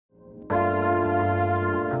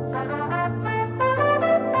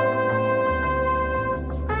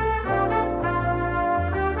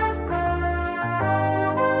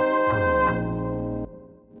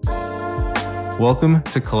Welcome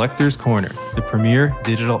to Collector's Corner, the premier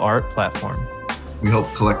digital art platform. We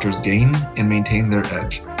help collectors gain and maintain their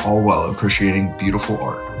edge, all while appreciating beautiful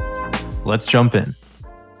art. Let's jump in.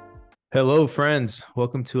 Hello, friends.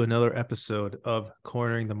 Welcome to another episode of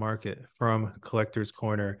Cornering the Market from Collector's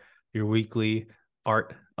Corner, your weekly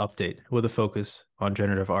art update with a focus on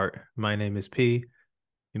generative art. My name is P.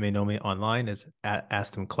 You may know me online as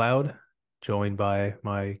 @AstonCloud, joined by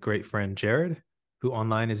my great friend Jared, who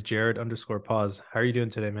online is Jared_pause. How are you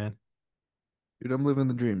doing today, man? Dude, I'm living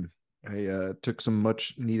the dream. I took some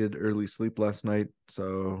much needed early sleep last night,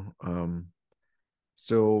 so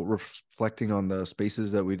still reflecting on the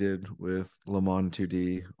spaces that we did with Le Mans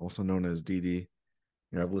 2D, also known as DD.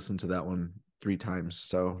 I've listened to that one 3 times,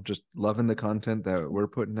 so just loving the content that we're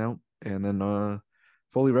putting out, and then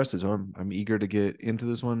fully rested. So I'm eager to get into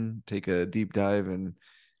this one, take a deep dive, and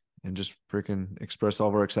just freaking express all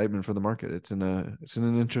of our excitement for the market. It's in an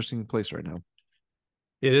interesting place right now.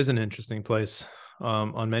 It is an interesting place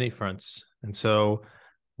on many fronts. And so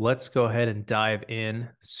let's go ahead and dive in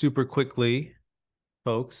super quickly,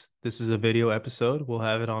 folks. This is a video episode. We'll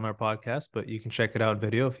have it on our podcast, but you can check it out in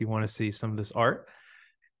video if you want to see some of this art.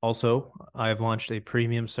 Also, I have launched a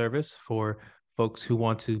premium service for folks who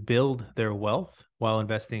want to build their wealth while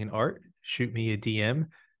investing in art. Shoot me a DM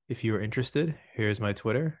if you are interested. Here's my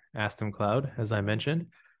Twitter, AstonCloud, as I mentioned.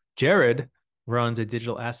 Jared runs a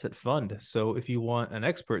digital asset fund. So if you want an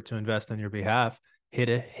expert to invest on your behalf, hit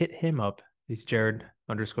him up. He's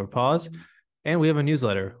Jared_pause. And we have a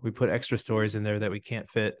newsletter. We put extra stories in there that we can't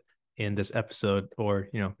fit in this episode, or,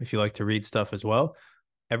 if you like to read stuff as well,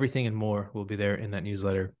 everything and more will be there in that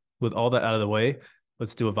newsletter. With all that out of the way,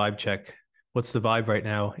 let's do a vibe check. What's the vibe right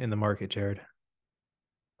now in the market, Jared?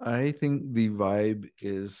 I think the vibe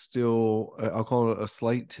is still, I'll call it a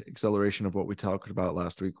slight acceleration of what we talked about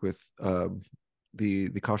last week with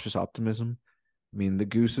the cautious optimism. I mean, the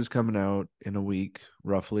Goose is coming out in a week,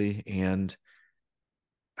 roughly, and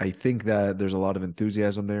I think that there's a lot of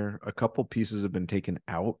enthusiasm there. A couple pieces have been taken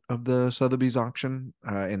out of the Sotheby's auction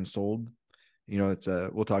and sold. It's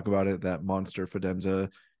we'll talk about it, that monster Fidenza.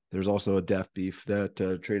 There's also a Deaf Beef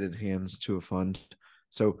that traded hands to a fund.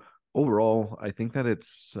 So overall, I think that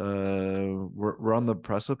it's we're on the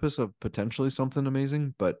precipice of potentially something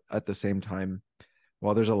amazing, but at the same time,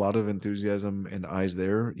 while there's a lot of enthusiasm and eyes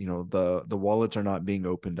there, the wallets are not being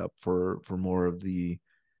opened up for more of the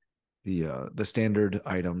standard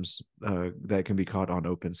items that can be caught on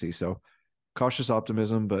OpenSea. So cautious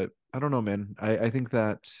optimism, but I don't know, man. I think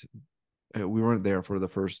that we weren't there for the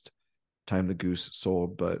first time the Goose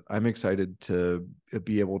sold, but I'm excited to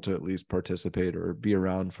be able to at least participate or be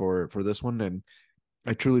around for this one. And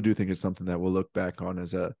I truly do think it's something that we'll look back on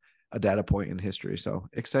as a data point in history. So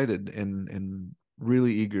excited and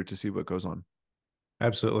really eager to see what goes on.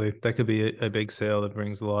 Absolutely. That could be a big sale that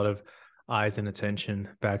brings a lot of eyes and attention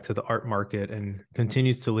back to the art market and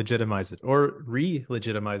continues to legitimize it or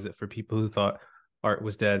re-legitimize it for people who thought art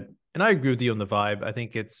was dead. And I agree with you on the vibe. I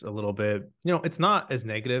think it's a little bit, it's not as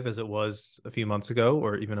negative as it was a few months ago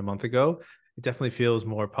or even a month ago. It definitely feels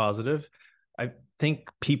more positive. I think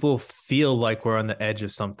people feel like we're on the edge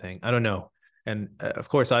of something. I don't know. And of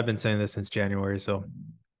course, I've been saying this since January. So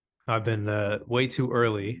I've been way too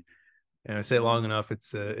early. And I say it long enough,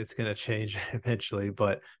 it's going to change eventually.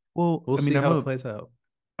 But we'll see how it plays out.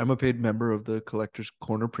 I'm a paid member of the Collector's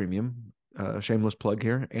Corner Premium. Shameless plug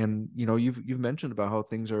here. And you've mentioned about how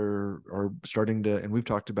things are starting to, and we've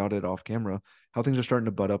talked about it off camera, how things are starting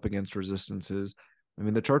to butt up against resistances. I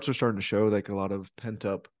mean, the charts are starting to show like a lot of pent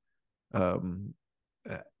up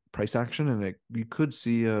price action, and you could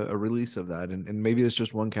see a release of that. And maybe it's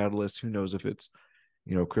just one catalyst. Who knows if it's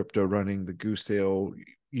crypto running the Goose sale.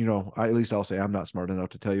 At least I'll say I'm not smart enough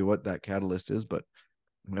to tell you what that catalyst is, but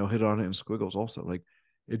hit on it in Squiggles also. Like,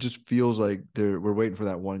 it just feels like we're waiting for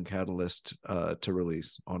that one catalyst to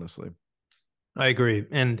release, honestly. I agree.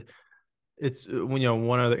 And it's,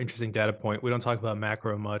 one other interesting data point. We don't talk about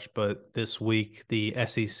macro much, but this week, the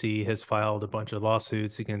SEC has filed a bunch of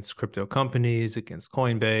lawsuits against crypto companies, against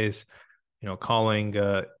Coinbase, calling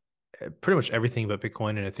pretty much everything but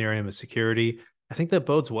Bitcoin and Ethereum a security. I think that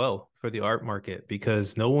bodes well for the art market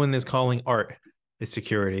because no one is calling art a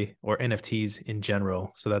security or NFTs in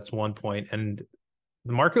general. So that's one point. And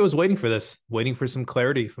the market was waiting for this, waiting for some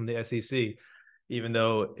clarity from the SEC, even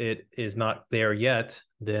though it is not there yet.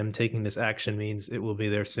 Them taking this action means it will be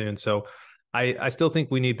there soon. So I still think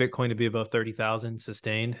we need Bitcoin to be above 30,000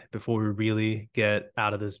 sustained before we really get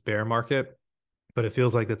out of this bear market. But it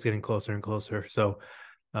feels like that's getting closer and closer. So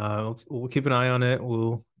we'll keep an eye on it.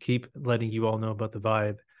 We'll keep letting you all know about the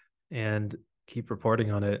vibe and keep reporting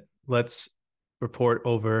on it. Let's report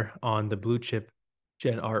over on the blue chip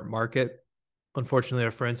Gen Art Market. Unfortunately,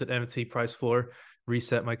 our friends at MT Price Floor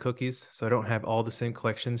reset my cookies, so I don't have all the same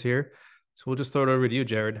collections here. So we'll just throw it over to you,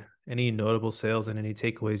 Jared. Any notable sales and any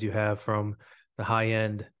takeaways you have from the high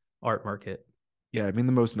end art market? Yeah, I mean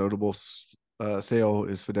the most notable sale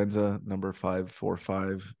is Fidenza number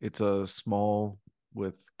 545. It's a small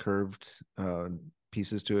with curved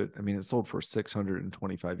pieces to it. I mean, it sold for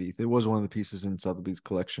 625 ETH. It was one of the pieces in Sotheby's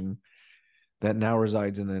collection that now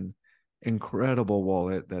resides in an incredible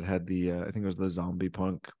wallet that had the I think it was the zombie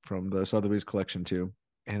punk from the Sotheby's collection too.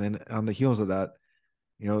 And then on the heels of that,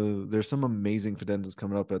 there's some amazing Fidenzas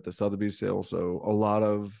coming up at the Sotheby's sale. So a lot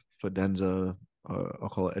of Fidenza, I'll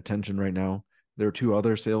call it attention right now. There are two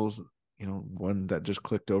other sales, one that just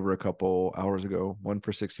clicked over a couple hours ago, one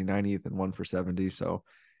for 69 ETH and one for 70. So,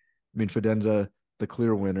 I mean, Fidenza, the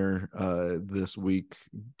clear winner this week,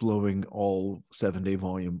 blowing all 7-day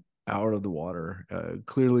volume out of the water.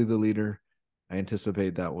 Clearly the leader. I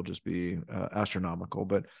anticipate that will just be astronomical.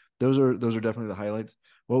 But those are definitely the highlights.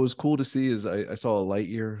 What was cool to see is I saw a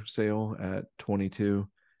Lightyear sale at 22.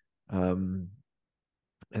 And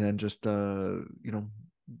then just other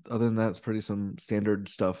than that, it's pretty some standard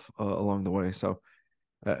stuff along the way. So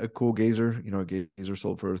a cool gazer, gazer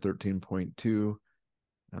sold for 13.2.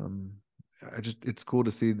 It's cool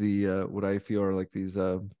to see the what I feel are like these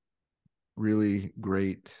really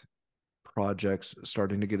great projects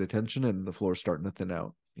starting to get attention and the floor starting to thin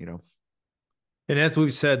out. And as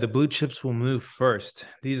we've said, the blue chips will move first.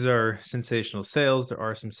 These are sensational sales. There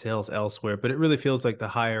are some sales elsewhere, but it really feels like the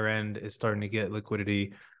higher end is starting to get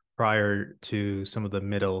liquidity prior to some of the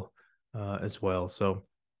middle as well. So,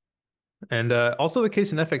 and also the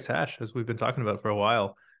case in FX hash, as we've been talking about for a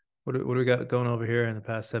while. What do we got going over here in the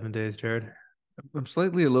past 7 days, Jared? I'm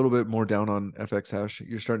slightly a little bit more down on FX hash.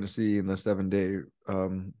 You're starting to see in the 7-day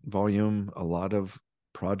volume a lot of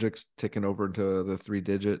projects ticking over into the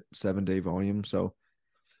 3-digit 7-day volume. So,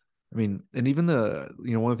 I mean, and even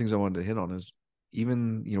one of the things I wanted to hit on is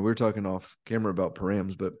even, we were talking off camera about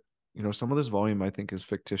params, but, some of this volume I think is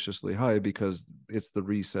fictitiously high because it's the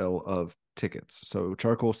resale of tickets. So,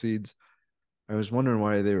 charcoal seeds, I was wondering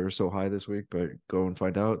why they were so high this week, but go and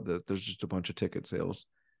find out that there's just a bunch of ticket sales.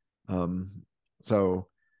 So,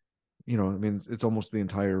 I mean, it's almost the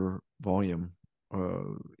entire volume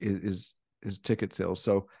is ticket sales.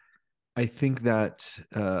 So I think that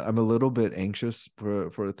I'm a little bit anxious for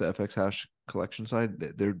the FX hash collection side.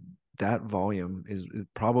 That volume is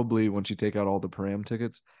probably, once you take out all the param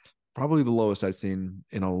tickets, probably the lowest I've seen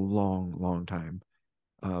in a long, long time.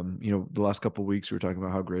 The last couple of weeks we were talking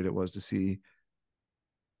about how great it was to see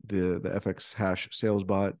the FX hash sales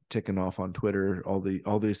bot ticking off on Twitter, all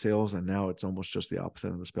these sales, and now it's almost just the opposite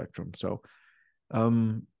of the spectrum. So,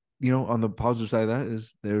 on the positive side of that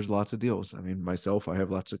is there's lots of deals. I mean, myself, I have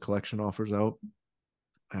lots of collection offers out,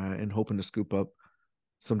 and hoping to scoop up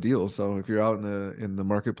some deals. So if you're out in the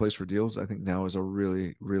marketplace for deals, I think now is a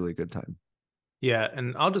really, really good time. Yeah,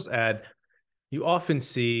 and I'll just add, you often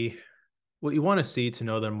see what you want to see to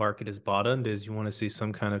know the market is bottomed is you want to see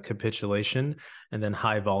some kind of capitulation and then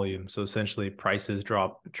high volume. So essentially prices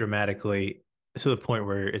drop dramatically to the point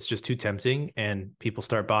where it's just too tempting and people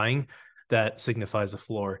start buying. That signifies a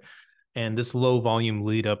floor. And this low volume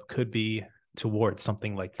lead up could be towards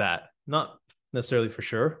something like that. Not necessarily for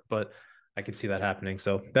sure, but I could see that happening.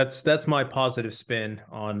 So that's my positive spin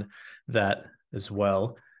on that as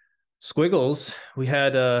well. Squiggles, we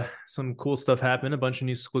had some cool stuff happen. A bunch of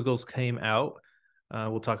new Squiggles came out.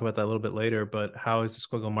 We'll talk about that a little bit later, but how is the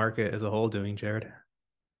Squiggle market as a whole doing, Jared?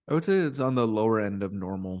 I would say it's on the lower end of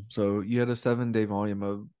normal. So you had a 7-day volume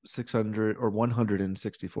of 600 or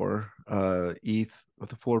 164 ETH with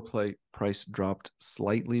the floor plate price dropped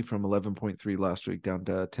slightly from 11.3 last week down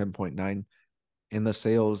to 10.9. And the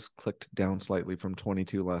sales clicked down slightly from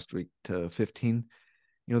 22 last week to 15.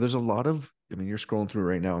 There's a lot of, I mean, you're scrolling through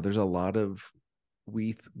right now. There's a lot of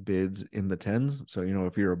WETH bids in the tens. So,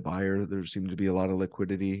 if you're a buyer, there seems to be a lot of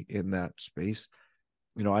liquidity in that space.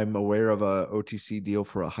 I'm aware of a OTC deal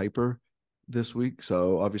for a hyper this week.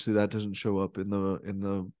 So obviously that doesn't show up in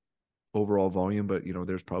the overall volume, but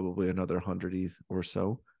there's probably another 100 ETH or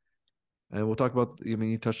so. And we'll talk about, I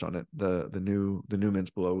mean, you touched on it. The new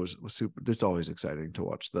mints below was super. It's always exciting to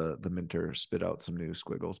watch the minter spit out some new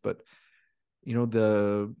squiggles. But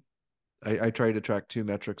I try to track two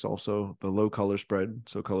metrics also. The low color spread.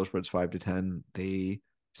 So color spread's 5 to 10. They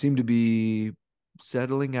seem to be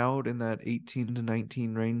settling out in that 18 to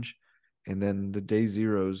 19 range. And then the day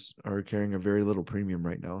zeros are carrying a very little premium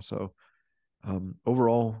right now. So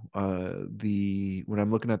overall, when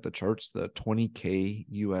I'm looking at the charts, the 20K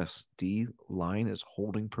USD line is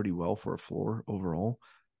holding pretty well for a floor overall.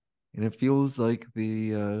 and it feels like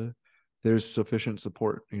there's sufficient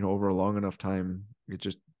support, over a long enough time.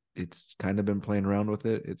 It's kind of been playing around with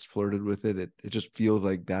it. It's flirted with it. It just feels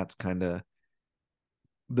like that's kind of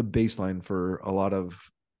the baseline for a lot of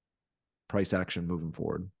price action moving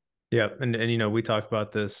forward. Yeah, and we talked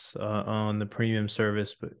about this on the premium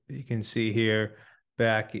service, but you can see here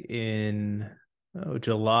back in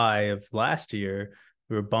July of last year,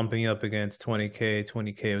 we were bumping up against 20K.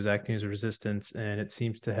 20K was acting as a resistance, and it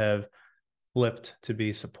seems to have flipped to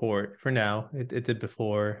be support for now. It did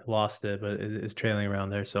before, lost it, but it is trailing around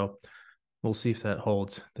there. So we'll see if that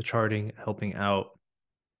holds. The charting helping out.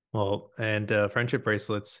 Well, and friendship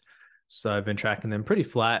bracelets. So I've been tracking them pretty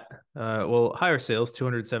flat. Well, higher sales,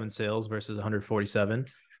 207 sales versus 147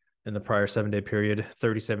 in the prior 7 day period,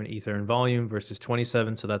 37 ether in volume versus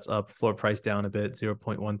 27. So that's up. Floor price down a bit,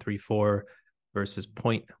 0.134 versus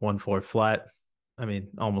 0.14 flat. I mean,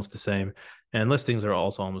 almost the same. And listings are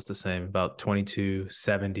also almost the same, about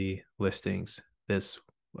 2270 listings this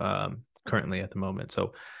currently at the moment.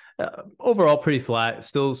 So overall, pretty flat.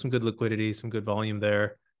 Still some good liquidity, some good volume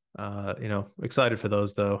there. Excited for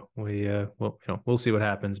those though. We'll see what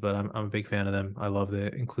happens, but I'm a big fan of them. I love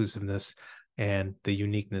the inclusiveness and the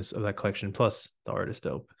uniqueness of that collection. Plus, the art is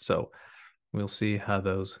dope. So we'll see how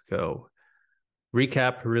those go.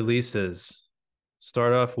 Recap releases.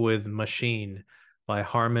 Start off with Machine by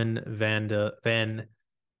Harman Van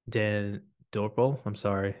Den Dorpel. I'm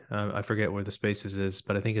sorry. I forget where the spaces is,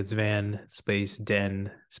 but I think it's Van space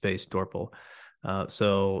Den space Dorpel.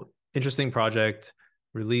 So interesting project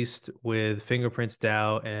released with Fingerprints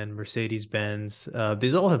DAO and Mercedes Benz.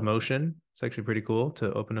 These all have motion. It's actually pretty cool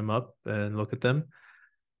to open them up and look at them.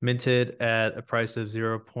 Minted at a price of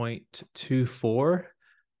 0.24.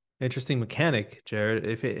 Interesting mechanic, Jared.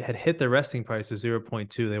 If it had hit the resting price of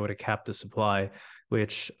 0.2, they would have capped the supply,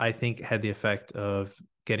 which I think had the effect of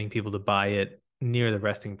getting people to buy it near the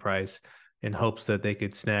resting price in hopes that they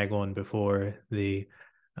could snag one before the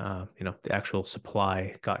actual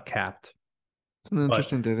supply got capped. It's an But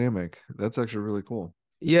interesting dynamic. That's actually really cool.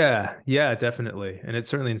 yeah, definitely. And it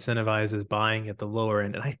certainly incentivizes buying at the lower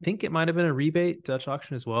end. And I think it might have been a rebate Dutch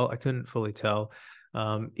auction as well. I couldn't fully tell.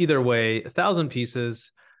 Either way, 1,000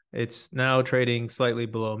 pieces. It's now trading slightly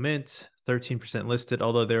below mint, 13% listed,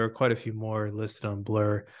 although there are quite a few more listed on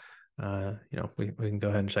Blur. We can go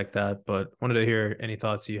ahead and check that. But wanted to hear any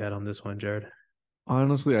thoughts you had on this one, Jared.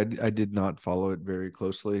 Honestly, I did not follow it very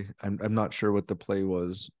closely. I'm not sure what the play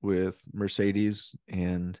was with Mercedes,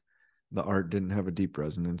 and the art didn't have a deep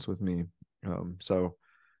resonance with me. So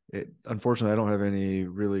unfortunately, I don't have any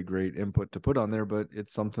really great input to put on there, but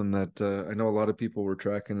it's something that I know a lot of people were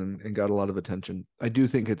tracking and got a lot of attention. I do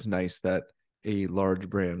think it's nice that a large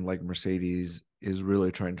brand like Mercedes is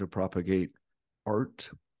really trying to propagate art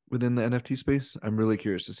within the NFT space. I'm really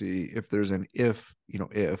curious to see if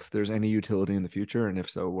if there's any utility in the future, and if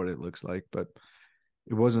so, what it looks like. But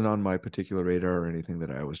it wasn't on my particular radar or anything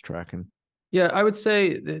that I was tracking. Yeah, I would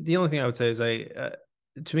say the only thing I would say is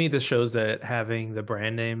to me, this shows that having the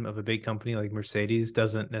brand name of a big company like Mercedes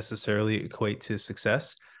doesn't necessarily equate to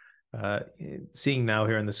success. Uh, Seeing now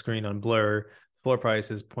here on the screen on Blur, floor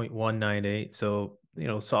price is 0.198. So,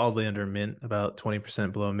 solidly under mint, about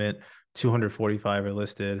 20% below mint. 245 are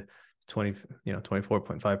listed,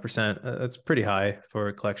 24.5%. That's pretty high for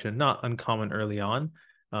a collection. Not uncommon early on,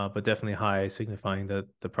 but definitely high, signifying that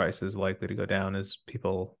the price is likely to go down as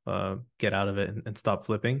people get out of it and stop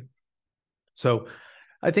flipping. So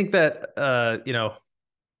I think that I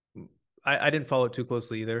didn't follow it too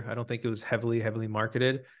closely either. I don't think it was heavily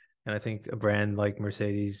marketed. And I think a brand like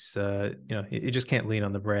Mercedes, you just can't lean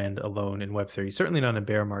on the brand alone in Web3. Certainly not in a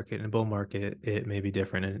bear market. In a bull market, it may be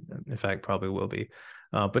different. And in fact, probably will be.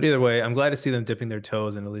 But either way, I'm glad to see them dipping their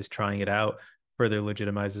toes and at least trying it out. Further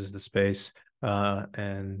legitimizes the space.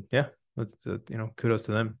 And yeah, kudos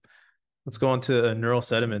to them. Let's go on to Neural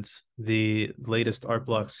Sediments, the latest art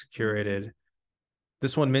blocks curated.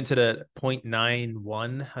 This one minted at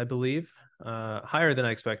 0.91, I believe. Higher than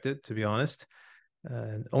I expected, to be honest.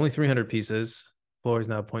 Only 300 pieces. Floor is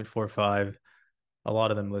now 0.45. A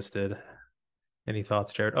lot of them listed. Any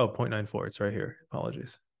thoughts, Jared? Oh, 0.94. It's right here.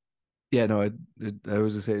 Apologies. Yeah, no, I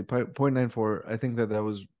was to say 0.94. I think that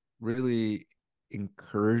was really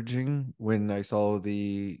encouraging when I saw I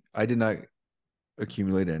did not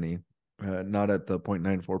accumulate any, not at the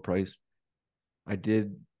 0.94 price. I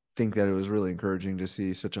did think that it was really encouraging to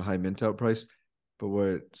see such a high mint out price. But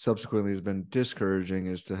what subsequently has been discouraging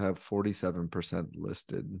is to have 47%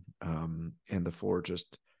 listed, and the floor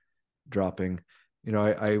just dropping.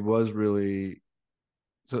 I was really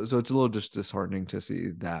so it's a little just disheartening to see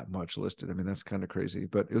that much listed. I mean, that's kind of crazy,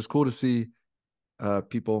 but it was cool to see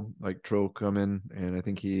people like Tro come in, and I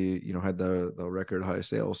think he, had the record high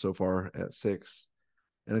sales so far at 6,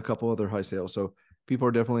 and a couple other high sales. So people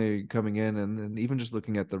are definitely coming in, and even just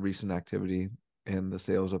looking at the recent activity and the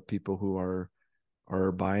sales of people who are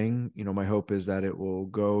buying. My hope is that it will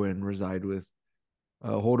go and reside with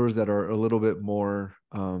holders that are a little bit more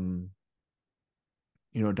diamond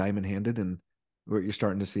handed. And what you're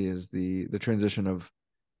starting to see is the transition of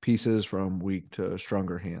pieces from weak to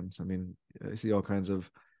stronger hands. I mean, I see all kinds of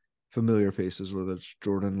familiar faces, whether it's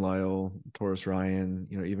Jordan Lyle, Taurus Ryan,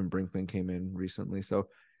 even Brinkman came in recently. So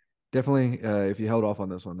definitely, if you held off on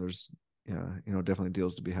this one, there's, definitely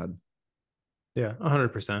deals to be had. Yeah,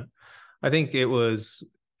 100%. I think it was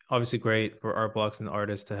obviously great for art blocks and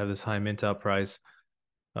artists to have this high mint out price.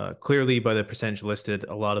 Clearly, by the percentage listed,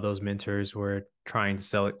 a lot of those minters were trying to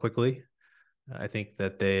sell it quickly. I think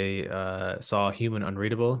that they saw Human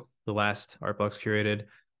Unreadable, the last art blocks curated,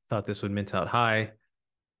 thought this would mint out high,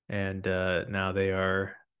 and now they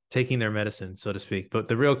are taking their medicine, so to speak. But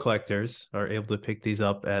the real collectors are able to pick these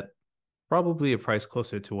up at probably a price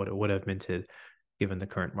closer to what it would have minted given the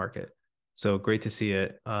current market. So great to see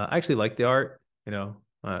it. I actually like the art.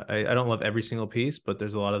 I don't love every single piece, but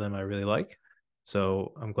there's a lot of them I really like.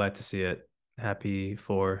 So I'm glad to see it. Happy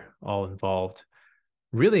for all involved.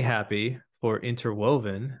 Really happy for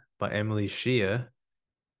Interwoven by Emily Shia.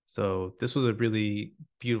 So this was a really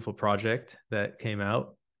beautiful project that came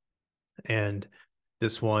out. And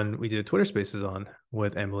this one we did Twitter Spaces on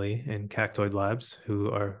with Emily and Cactoid Labs, who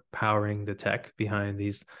are powering the tech behind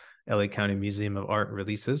these LA County Museum of Art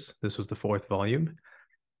releases. This was the 4th volume.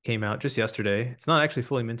 Came out just yesterday. It's not actually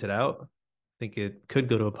fully minted out. I think it could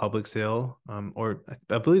go to a public sale, or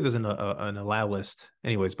I believe there's an allow list.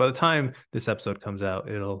 Anyways, by the time this episode comes out,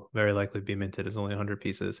 it'll very likely be minted. It's only 100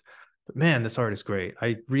 pieces. But man, this art is great.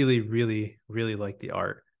 I really, really, really like the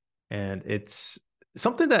art. And it's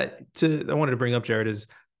something that I wanted to bring up, Jared, is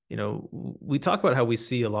we talk about how we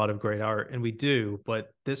see a lot of great art, and we do,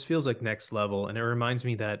 but this feels like next level. And it reminds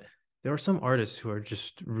me that there are some artists who are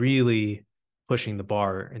just really pushing the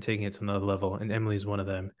bar and taking it to another level, and Emily's one of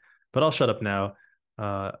them. But I'll shut up now.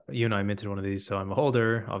 You and I minted one of these, so I'm a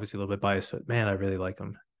holder, obviously a little bit biased, but man, I really like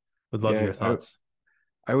them. Would love Yeah, your thoughts.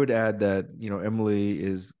 I would add that, Emily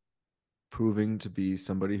is proving to be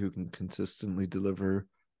somebody who can consistently deliver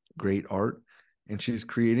great art. And she's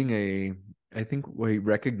creating I think, a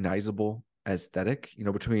recognizable aesthetic,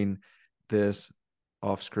 between this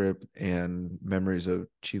off script and Memories of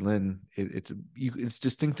Chilin. It's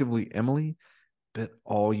distinctively Emily, but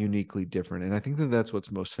all uniquely different. And I think that that's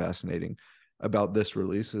what's most fascinating about this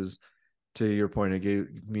release is, to your point, it gave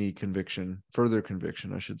me further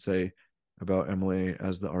conviction, I should say, about Emily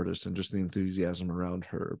as the artist and just the enthusiasm around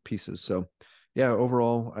her pieces. So, yeah,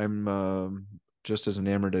 overall, I'm just as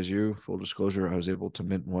enamored as you. Full disclosure, I was able to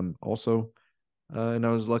mint one also. And I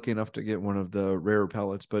was lucky enough to get one of the rarer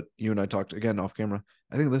palettes. But you and I talked again off camera.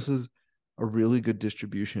 I think this is a really good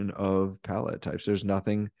distribution of palette types. There's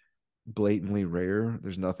nothing blatantly rare.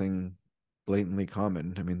 There's nothing blatantly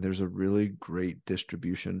common. I mean, there's a really great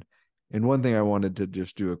distribution. And one thing I wanted to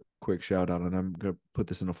just do a quick shout out, and I'm going to put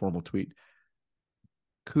this in a formal tweet.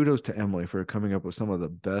 Kudos to Emily for coming up with some of the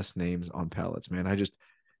best names on palettes, man.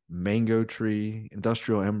 Mango Tree,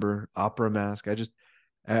 Industrial Ember, Opera Mask.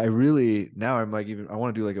 I really, now I'm like, even, I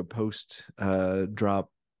want to do like a post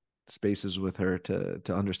drop spaces with her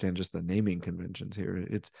to understand just the naming conventions here.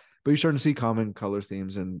 But you're starting to see common color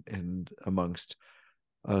themes and amongst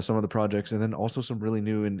some of the projects, and then also some really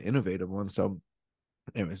new and innovative ones. So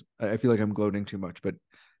anyways, I feel like I'm gloating too much, but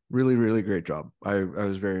really, really great job. I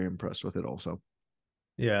was very impressed with it also.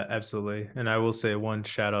 Yeah, absolutely. And I will say one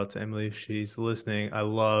shout out to Emily if she's listening. I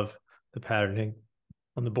love the patterning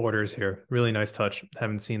on the borders here. Really nice touch.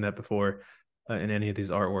 Haven't seen that before in any of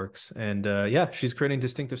these artworks. And yeah, she's creating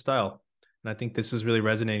distinctive style. And I think this is really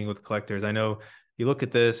resonating with collectors. I know you look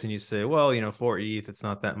at this and you say, well, 4 ETH, it's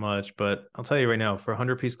not that much. But I'll tell you right now, for a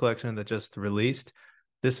 100-piece collection that just released,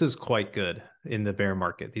 this is quite good in the bear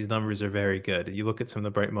market. These numbers are very good. You look at some of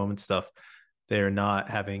the Bright Moment stuff, they are not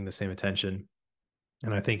having the same attention.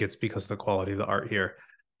 And I think it's because of the quality of the art here.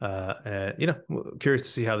 Curious to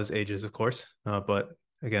see how this ages, of course. But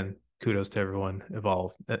again, kudos to everyone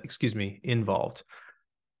involved.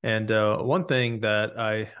 And one thing that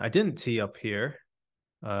I didn't tee up here.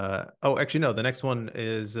 Actually, no. The next one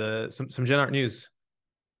is some Gen Art news.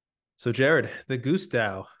 So, Jared, the Goose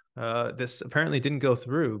DAO. This apparently didn't go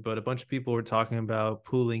through, but a bunch of people were talking about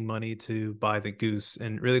pooling money to buy the Goose.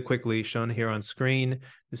 And really quickly, shown here on screen,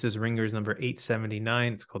 this is Ringer's number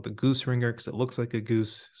 879. It's called the Goose Ringer because it looks like a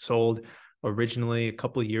goose, sold originally a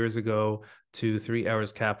couple of years ago to 3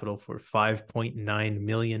 Hours Capital for $5.9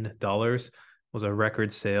 million. Was a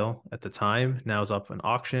record sale at the time. Now it's up on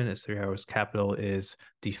auction as 3 Hours Capital is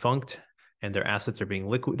defunct and their assets are being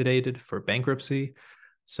liquidated for bankruptcy.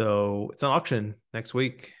 So it's on auction next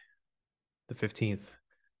week, the 15th.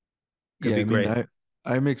 Could Yeah, be I mean, great.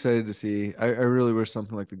 I'm excited to see. I really wish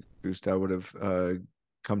something like the Goose would have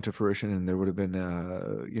come to fruition, and there would have been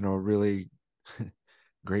a really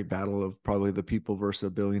great battle of probably the people versus a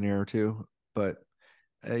billionaire or two. But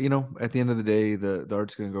at the end of the day, the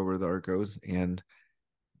art's going to go where the art goes, and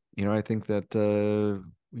I think that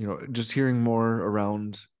just hearing more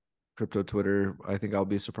around crypto Twitter, I think I'll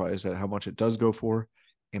be surprised at how much it does go for.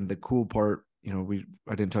 And the cool part,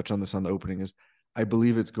 I didn't touch on this on the opening, is I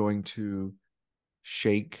believe it's going to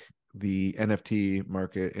shake the NFT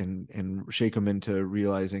market and shake them into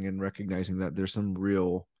realizing and recognizing that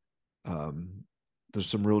um, there's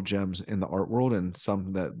some real gems in the art world and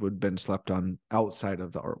some that would have been slept on outside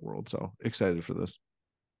of the art world. So excited for this.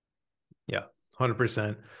 Yeah,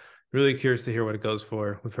 100%. Really curious to hear what it goes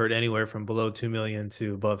for. We've heard anywhere from below 2 million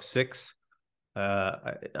to above 6.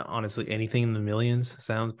 Honestly, anything in the millions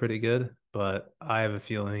sounds pretty good, but I have a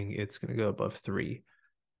feeling it's going to go above 3.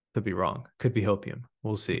 Could be wrong. Could be hopium.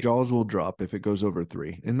 We'll see. Jaws will drop if it goes over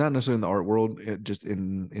 3, and not necessarily in the art world, just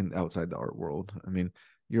in outside the art world. I mean,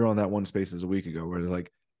 you're on that one Spaces a week ago where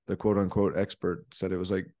like the quote unquote expert said it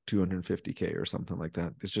was like 250K or something like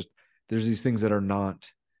that. It's just there's these things that are not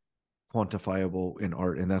quantifiable in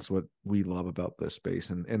art, and that's what we love about this space.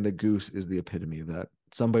 And the Goose is the epitome of that.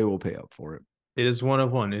 Somebody will pay up for it. It is one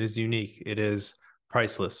of one. It is unique. It is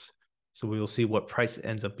priceless. So we will see what price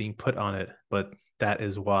ends up being put on it, but that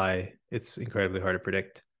is why it's incredibly hard to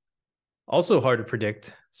predict. Also hard to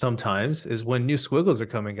predict sometimes is when new Squiggles are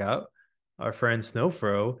coming out. Our friend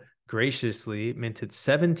Snowfro graciously minted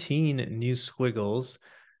 17 new Squiggles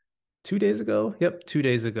 2 days ago. Yep, 2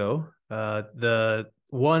 days ago. The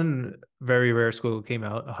one very rare Squiggle came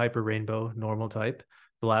out, a hyper rainbow normal type.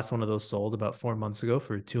 The last one of those sold about 4 months ago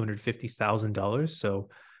for $250,000. So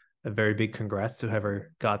a very big congrats to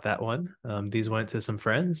whoever got that one. These went to some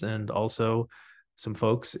friends and also some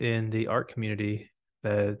folks in the art community,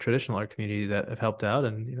 the traditional art community that have helped out.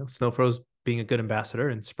 And, Snowfro's being a good ambassador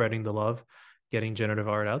and spreading the love, getting generative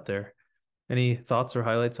art out there. Any thoughts or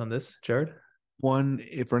highlights on this, Jared? One,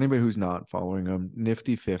 if for anybody who's not following him,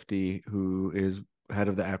 Nifty 50, who is head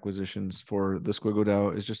of the acquisitions for the Squiggle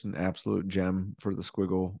DAO, is just an absolute gem for the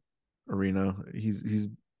Squiggle arena. He's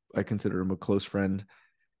I consider him a close friend,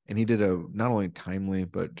 and he did a not only timely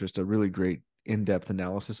but just a really great in-depth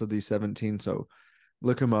analysis of these 17. So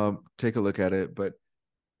look him up, take a look at it. But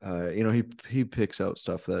he picks out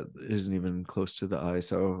stuff that isn't even close to the eye.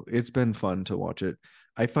 So it's been fun to watch it.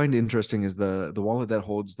 I find interesting is the wallet that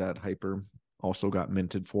holds that hyper also got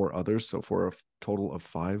minted for others. So for a total of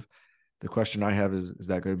 5. The question I have is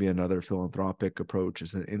that going to be another philanthropic approach?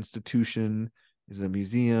 Is it an institution? Is it a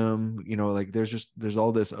museum? Like there's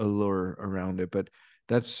all this allure around it, but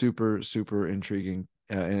that's super, super intriguing.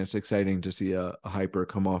 And it's exciting to see a hyper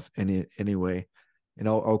come off anyway. And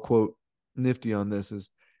I'll quote Nifty on this is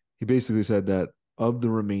he basically said that of the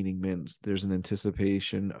remaining mints, there's an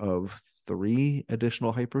anticipation of 3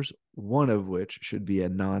 additional hypers, one of which should be a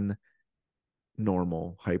non-normal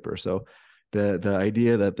hyper. So the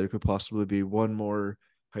idea that there could possibly be one more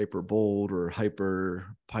hyper bold or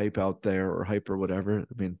hyper pipe out there or hyper whatever, I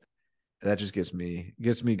mean, that just gets me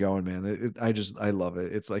going, man. I love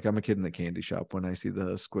it. It's like I'm a kid in the candy shop when I see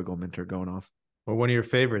the Squiggle minter going off. Or one of your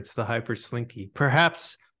favorites, the Hyper Slinky,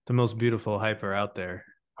 perhaps the most beautiful hyper out there.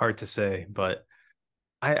 Hard to say, but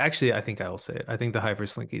I think I will say it. I think the Hyper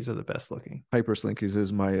Slinkies are the best looking. Hyper Slinkies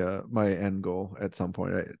is my end goal at some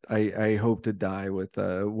point. I hope to die with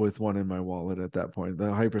one in my wallet at that point.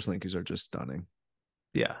 The Hyper Slinkies are just stunning.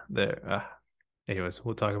 Yeah, they're. Anyways,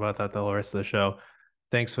 we'll talk about that the whole rest of the show.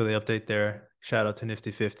 Thanks for the update there. Shout out to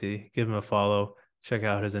Nifty 50. Give him a follow. Check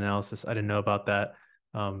out his analysis. I didn't know about that.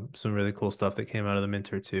 Some really cool stuff that came out of the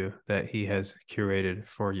Minter too that he has curated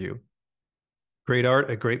for you. Great art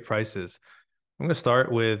at great prices. I'm going to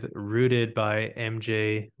start with Rooted by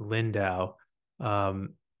MJ Lindau.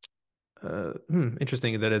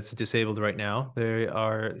 Interesting that it's disabled right now. There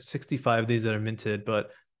are 65 of these that are minted, but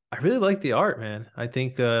I really like the art, man. I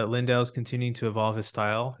think Lindau's continuing to evolve his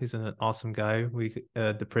style. He's an awesome guy. We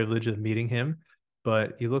had the privilege of meeting him,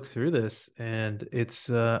 but you look through this and it's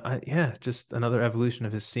just another evolution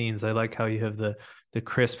of his scenes. I like how you have the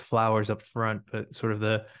crisp flowers up front, but sort of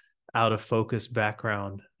the out of focus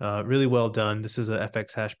background. Really well done. This is a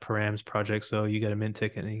FX hash params project, so you get a mint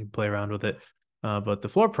ticket and you can play around with it. But the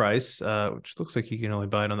floor price, which looks like you can only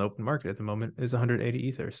buy it on the open market at the moment, is 180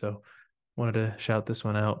 ether. So wanted to shout this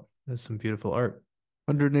one out. There's some beautiful art.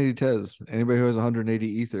 180 Tez. Anybody who has 180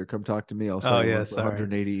 ether, come talk to me. I'll sell Oh you yeah, one for sorry.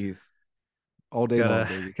 180 ETH all day long,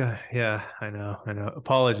 baby. Yeah, I know.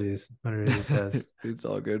 Apologies, 180 test. It's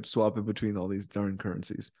all good. Swap in between all these darn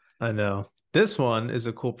currencies. I know. This one is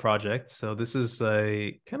a cool project. So this is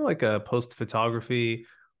a kind of like a post photography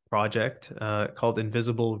project called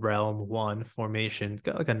Invisible Realm One Formation. It's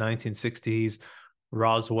got like a 1960s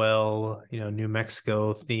Roswell, New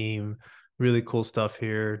Mexico theme. Really cool stuff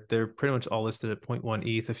here. They're pretty much all listed at zero point 0.1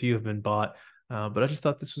 ETH. A few have been bought, but I just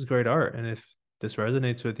thought this was great art. And if this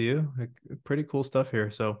resonates with you, like, pretty cool stuff here.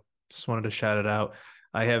 So just wanted to shout it out.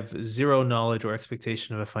 I have zero knowledge or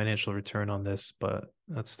expectation of a financial return on this, but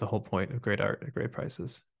that's the whole point of great art at great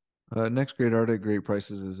prices. Next great art at great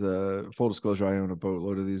prices is full disclosure. I own a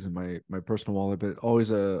boatload of these in my personal wallet, but always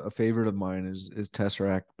a favorite of mine is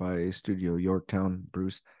Tesseract by Studio Yorktown.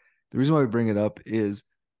 Bruce. The reason why we bring it up is,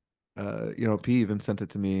 P even sent it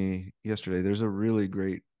to me yesterday. There's a really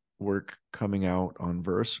great work coming out on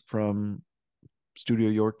Verse from Studio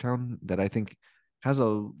Yorktown that I think has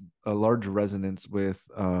a large resonance with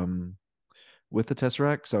the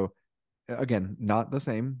Tesseract. So again, not the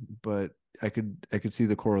same, but I could see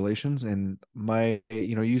the correlations. And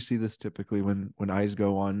you see this typically when eyes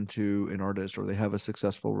go on to an artist or they have a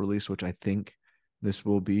successful release, which I think this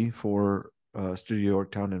will be for Studio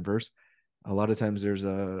Yorktown and Verse. A lot of times it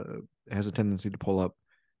has a tendency to pull up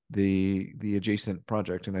the adjacent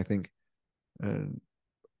project, and uh,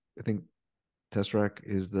 I think Tesseract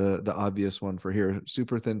is the obvious one for here.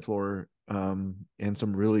 Super thin floor, and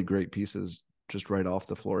some really great pieces just right off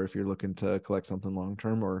the floor if you're looking to collect something long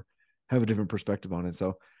term or have a different perspective on it.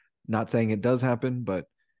 So, not saying it does happen, but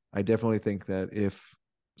I definitely think that if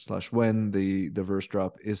slash when the verse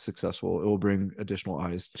drop is successful, it will bring additional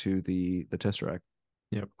eyes to the Tesseract.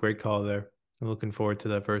 Yep, great call there. I'm looking forward to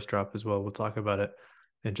that first drop as well. We'll talk about it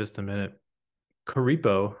in just a minute.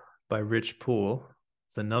 Karipo by Rich Pool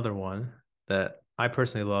is another one that I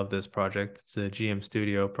personally love this project. It's a GM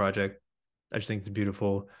Studio project. I just think it's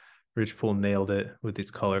beautiful. Rich Pool nailed it with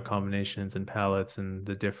these color combinations and palettes and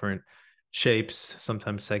the different shapes,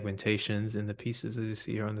 sometimes segmentations in the pieces, as you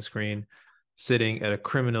see here on the screen. Sitting at a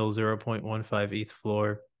criminal 0.15 ETH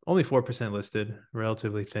floor, only 4% listed,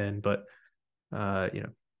 relatively thin, but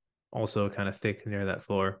also kind of thick near that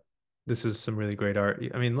floor. This is some really great art.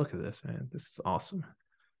 I mean, look at this, man. This is awesome.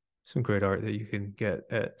 Some great art that you can get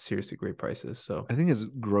at seriously great prices. So I think it's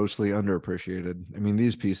grossly underappreciated. I mean,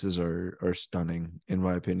 these pieces are stunning in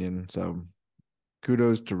my opinion. So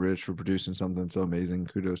kudos to Rich for producing something so amazing.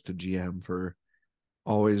 Kudos to GM for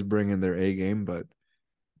always bringing their A game. But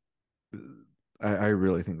I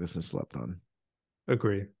really think this is slept on.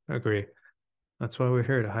 agree. That's why we're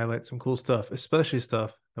here to highlight some cool stuff, especially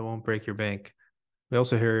stuff that won't break your bank. We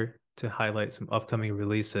also here to highlight some upcoming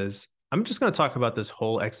releases. I'm just going to talk about this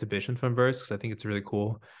whole exhibition from Verse because I think it's really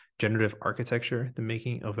cool. Generative architecture, the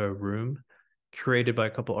making of a room, curated by a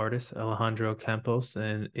couple artists, Alejandro Campos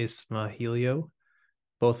and Ismahilio.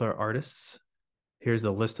 Both are artists. Here's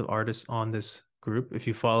the list of artists on this group. If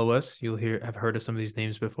you follow us, you'll have heard of some of these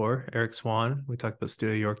names before. Eric Swan, we talked about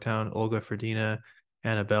Studio Yorktown, Olga Ferdina,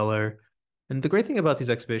 Anna Beller. And the great thing about these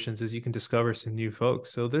exhibitions is you can discover some new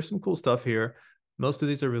folks. So there's some cool stuff here. Most of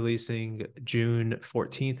these are releasing June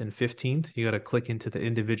 14th and 15th. You got to click into the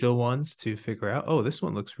individual ones to figure out, oh, this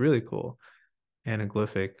one looks really cool.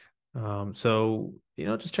 Anaglyphic. So,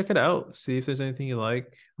 just check it out. See if there's anything you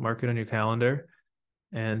like. Mark it on your calendar.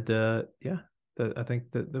 And yeah, I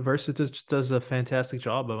think that the Versa just does a fantastic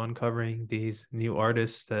job of uncovering these new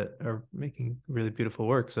artists that are making really beautiful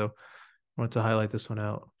work. So I wanted to highlight this one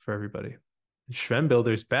out for everybody. Shrem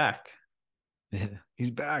Builder's back. Yeah,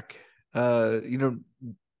 he's back.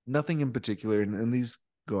 Nothing in particular, and these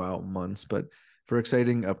go out months, but for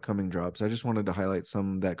exciting upcoming drops, I just wanted to highlight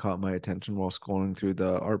some that caught my attention while scrolling through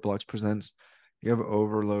the Art Blocks Presents. You have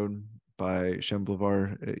Overload by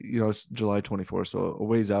Shemblavar. It's July 24th, so a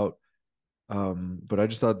ways out. But I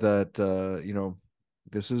just thought that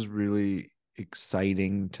this is really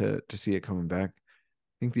exciting to see it coming back.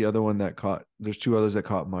 I think the other one there's two others that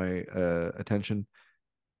caught my attention.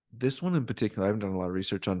 This one in particular, I haven't done a lot of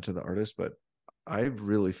research onto the artist, but I've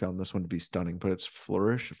really found this one to be stunning. But it's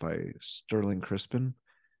Flourish by Sterling Crispin.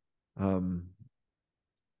 Um,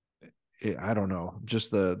 I don't know,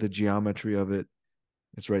 just the geometry of it.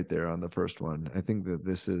 It's right there on the first one. I think that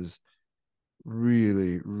this is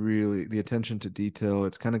really, really the attention to detail.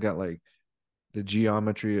 It's kind of got like the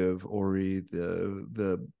geometry of Ori,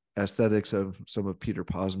 the aesthetics of some of Peter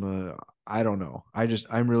Posma. I don't know.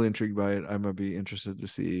 I'm really intrigued by it. I'm gonna be interested to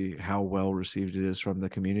see how well received it is from the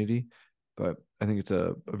community. But I think it's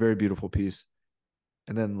a very beautiful piece.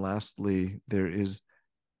 And then lastly, there is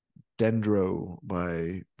Dendro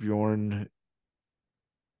by Bjorn.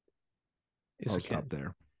 Is I'll a kid. stop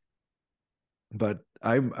there. But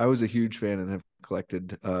I was a huge fan and have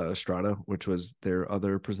collected Strata, which was their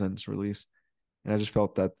other Presents release, and I just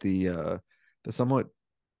felt that the somewhat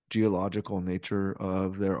geological nature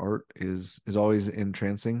of their art is always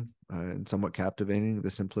entrancing and somewhat captivating. The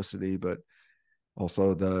simplicity, but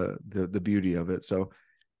also the beauty of it. So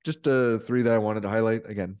just three that I wanted to highlight.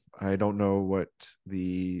 Again, I don't know what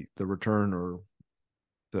the return or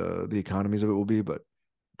the economies of it will be, but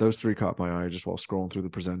those three caught my eye just while scrolling through the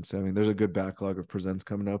presents. I mean, there's a good backlog of presents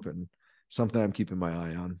coming up and something I'm keeping my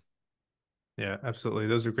eye on. Yeah, absolutely.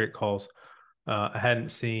 Those are great calls. I hadn't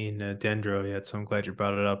seen Dendro yet, so I'm glad you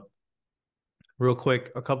brought it up. Real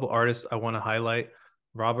quick, a couple artists I want to highlight.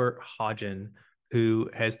 Robert Hodgin, who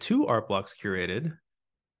has two art blocks curated,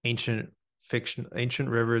 ancient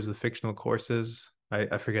rivers with fictional courses.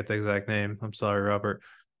 I forget the exact name. I'm sorry, Robert.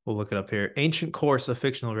 We'll look it up here. Ancient course of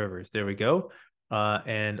fictional rivers. There we go.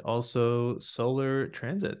 And also Solar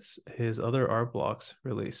Transits, his other art blocks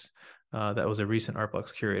release. That was a recent art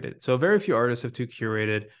blocks curated. So very few artists have two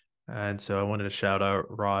curated. And so I wanted to shout out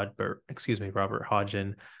Robert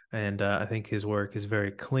Hodgin. And I think his work is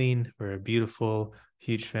very clean, very beautiful.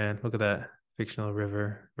 Huge fan. Look at that fictional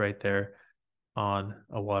river right there on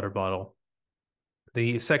a water bottle.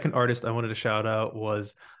 The second artist I wanted to shout out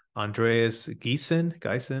was Andreas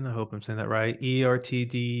Geisen. I hope I'm saying that right.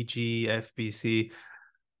 ERTDGFBC.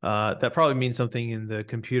 That probably means something in the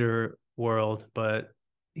computer world, but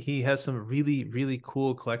he has some really, really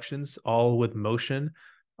cool collections, all with motion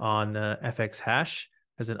on FX Hash.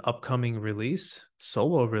 Has an upcoming release,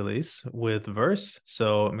 solo release with Verse.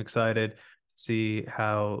 So I'm excited to see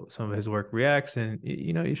how some of his work reacts. And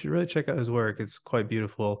you should really check out his work. It's quite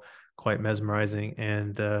beautiful, quite mesmerizing,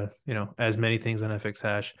 and as many things on FX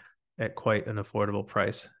Hash at quite an affordable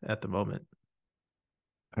price at the moment.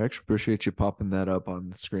 I actually appreciate you popping that up on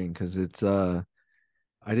the screen because it's I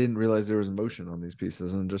didn't realize there was motion on these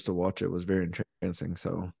pieces, and just to watch it was very entrancing.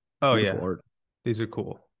 So Oh beautiful yeah, art. these are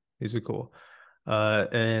cool. These are cool.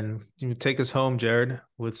 And you take us home, Jared,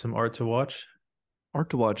 with some art to watch. Art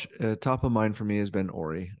to watch. Top of mind for me has been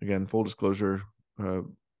Ori. Again, full disclosure, uh,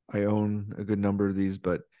 I own a good number of these,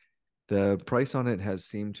 but the price on it has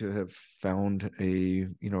seemed to have found a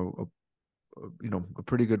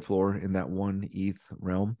pretty good floor in that one ETH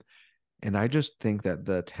realm. And I just think that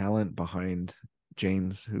the talent behind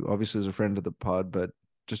James, who obviously is a friend of the pod, but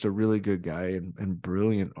just a really good guy and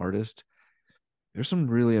brilliant artist. There's some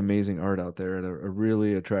really amazing art out there at a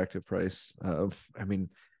really attractive price. I mean,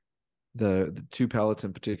 the two palettes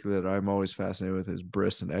in particular that I'm always fascinated with is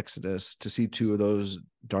Briss and Exodus. To see two of those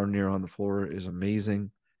darn near on the floor is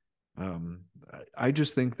amazing. Um, I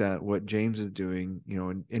just think that what James is doing,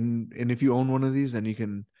 and if you own one of these, then you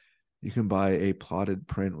can buy a plotted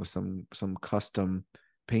print with some custom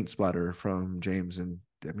paint splatter from James. And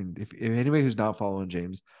I mean, if anybody who's not following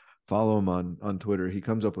James, follow him on Twitter. He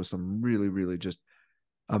comes up with some really, really just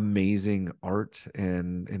amazing art,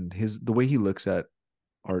 and his the way he looks at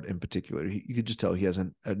art in particular, you could just tell he has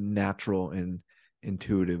a natural and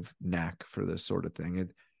intuitive knack for this sort of thing.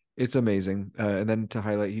 It's amazing. And then to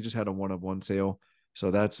highlight, he just had a one of one sale,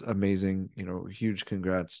 so that's amazing. Huge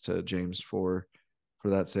congrats to James for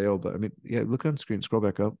that sale. But I mean, yeah, look on screen, scroll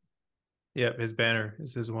back up. Yep, his banner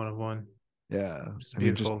is his one of one, Yeah, which is I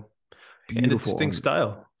mean, just beautiful. And a beautiful distinct art.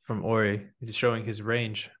 style from Ori. He's showing his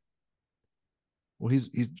range. Well, he's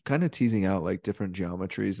kind of teasing out like different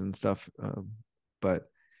geometries and stuff, but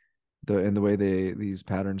the way these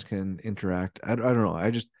patterns can interact, I don't know.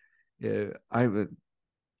 I just yeah,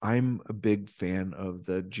 I'm a big fan of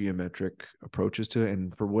the geometric approaches to it,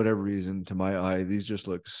 and for whatever reason, to my eye, these just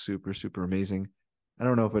look super super amazing. I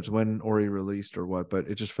don't know if it's when Ori released or what, but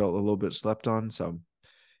it just felt a little bit slept on. So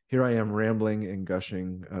here I am rambling and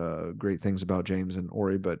gushing great things about James and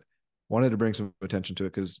Ori, but wanted to bring some attention to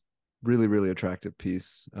it because really, really attractive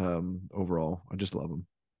piece overall. I just love them.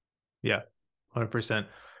 Yeah, 100%.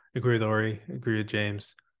 Agree with Ori, agree with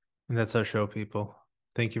James. And that's our show, people.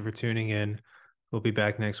 Thank you for tuning in. We'll be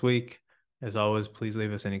back next week. As always, please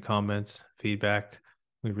leave us any comments, feedback.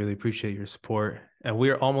 We really appreciate your support. And we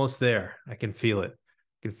are almost there. I can feel it.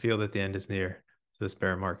 I can feel that the end is near to this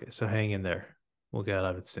bear market. So hang in there. We'll get out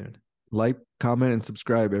of it soon. Like, comment, and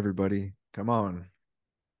subscribe, everybody. Come on.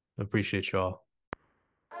 Appreciate you all.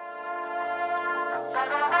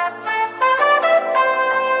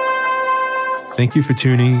 Thank you for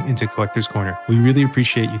tuning into Collector's Corner. We really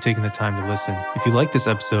appreciate you taking the time to listen. If you like this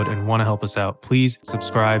episode and want to help us out, please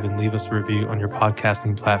subscribe and leave us a review on your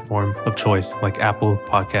podcasting platform of choice, like Apple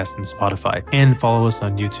Podcasts and Spotify, and follow us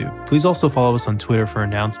on YouTube. Please also follow us on Twitter for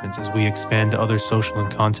announcements as we expand to other social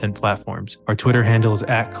and content platforms. Our Twitter handle is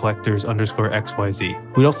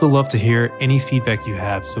 @collectors_XYZ. We'd also love to hear any feedback you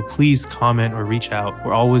have, so please comment or reach out.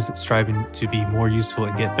 We're always striving to be more useful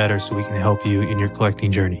and get better so we can help you in your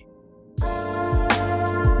collecting journey.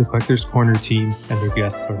 The Collector's Corner team and their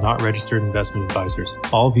guests are not registered investment advisors.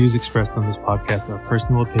 All views expressed on this podcast are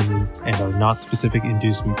personal opinions and are not specific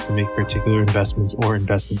inducements to make particular investments or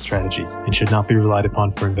investment strategies and should not be relied upon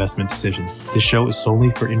for investment decisions. This show is solely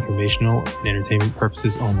for informational and entertainment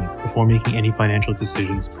purposes only. Before making any financial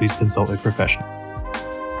decisions, please consult a professional.